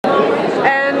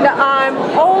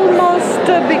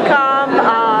become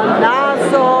a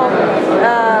naso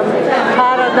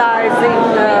paradise in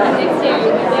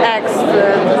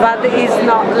Esxence, but it's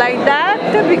not like that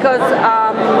because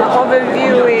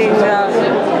overviewing.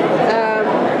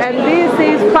 And this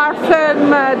is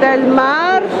Parfum del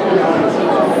Mar.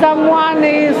 Someone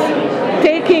is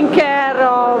taking care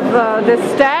of the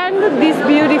stand. This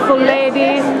beautiful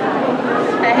lady.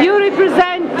 You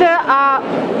represent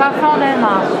Parfum del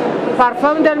Mar.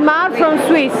 Parfum del Mar from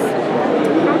Swiss.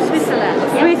 From Switzerland.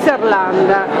 Switzerland.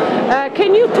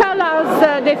 Can you tell us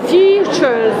the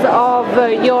features of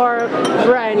your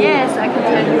brand? Yes, I can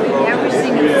tell you.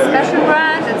 Everything is a special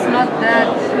brand. It's not that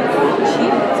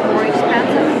cheap. It's more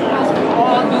expensive because of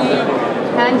all the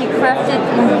handicrafted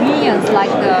ingredients,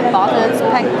 like the bottles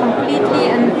packed completely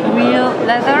in real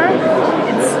leather.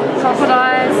 It's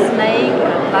crocodile, snake,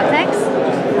 latex.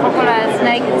 Crocodile,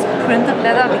 snake is printed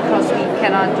leather because we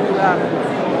cannot do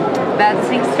bad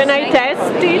things. Can I test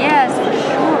it? Yes, for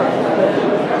sure.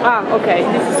 Ah, okay.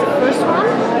 This is the first one.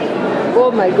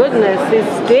 Oh my goodness,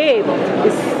 it's deep.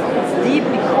 It's deep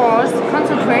because the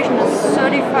concentration is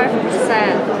 35%.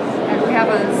 And we have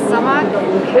a stomach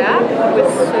cap with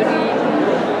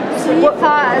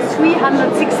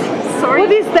 360. Sorry.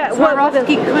 What is that?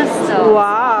 Swarovski crystal.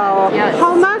 Wow. Yes.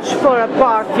 How much for a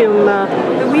perfume? The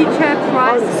retail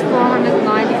price is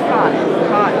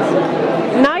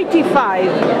 495. 95.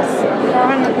 Yes.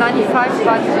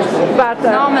 495, But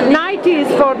normally 90 is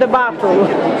for the bottle.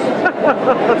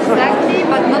 exactly,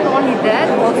 but not only that,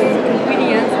 also the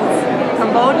ingredients. It's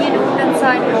Cambodian food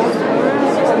inside, rose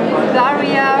oils from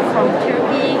Bulgaria, from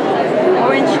Turkey,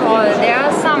 orange oil. There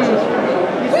are some.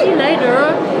 See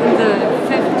later in the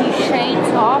 50 shades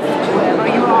of wherever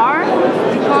you are,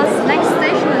 because next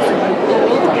station is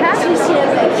Gold Cat.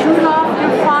 True love you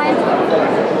find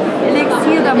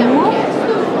Elixir d'Amour.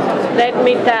 Let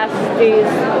me test this.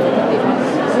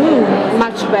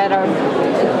 Much better.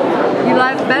 You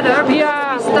like better because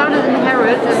Yeah. we started in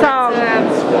Harrods. So,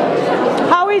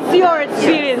 how is your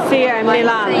experience here in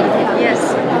Milan?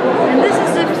 Yes, and this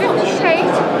is the 50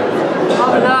 shades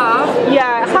of love.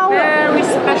 Yeah, how? Very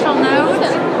special note.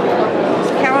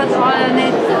 Carrot oil in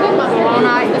it.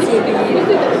 Corona, it's the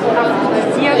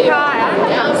circa,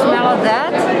 and smell of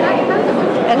that.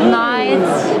 At night,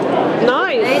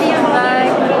 Nice. lady in black,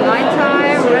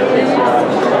 nighttime, red lips.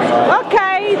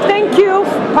 Okay, thank you.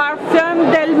 Parfum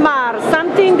del Mar,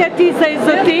 something that is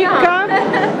exotic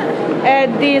at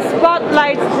the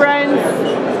Spotlight Friends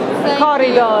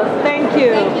corridor. Thank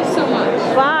you. Thank you so much.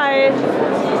 Bye.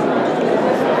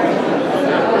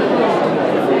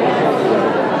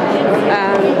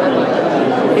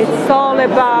 And it's all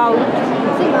about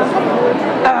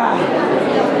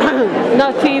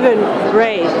not even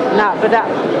rain. No, but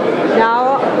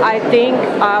now I think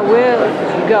I will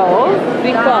go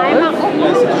because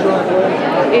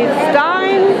it's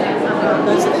time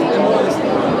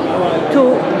to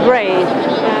break,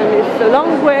 and it's a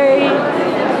long way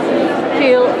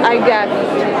till I get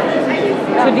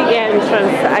to the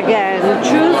entrance again.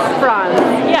 Choose France.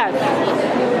 Yes.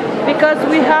 Because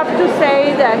we have to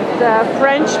say that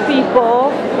French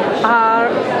people are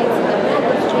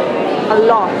a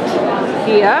lot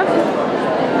here,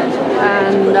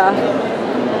 and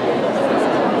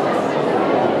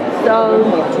so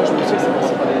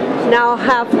now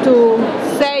have to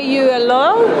say you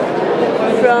hello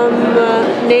from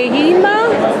Nehima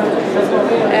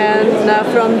and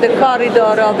from the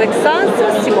corridor of Esxence,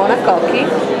 Simona Cochi.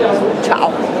 Ciao.